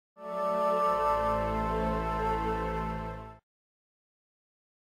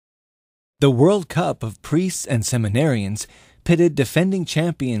The World Cup of Priests and Seminarians pitted defending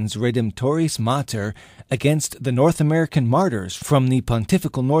champions Redemptoris Mater against the North American Martyrs from the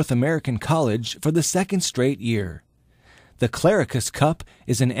Pontifical North American College for the second straight year. The Clericus Cup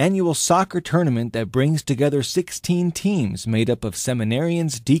is an annual soccer tournament that brings together 16 teams made up of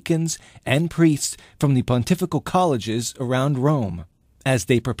seminarians, deacons, and priests from the pontifical colleges around Rome. As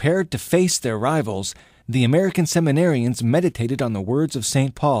they prepared to face their rivals, the American seminarians meditated on the words of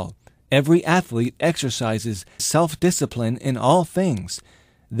St. Paul. Every athlete exercises self-discipline in all things.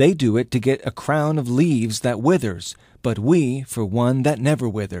 They do it to get a crown of leaves that withers, but we for one that never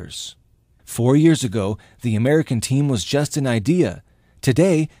withers. 4 years ago, the American team was just an idea.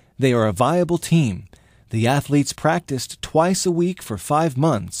 Today, they are a viable team. The athletes practiced twice a week for 5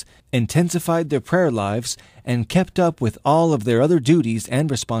 months, intensified their prayer lives, and kept up with all of their other duties and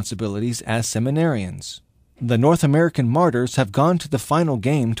responsibilities as seminarians. The North American Martyrs have gone to the final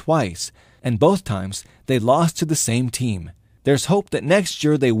game twice, and both times they lost to the same team. There's hope that next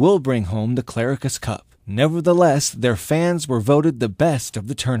year they will bring home the Clericus Cup. Nevertheless, their fans were voted the best of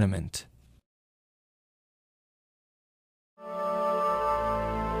the tournament.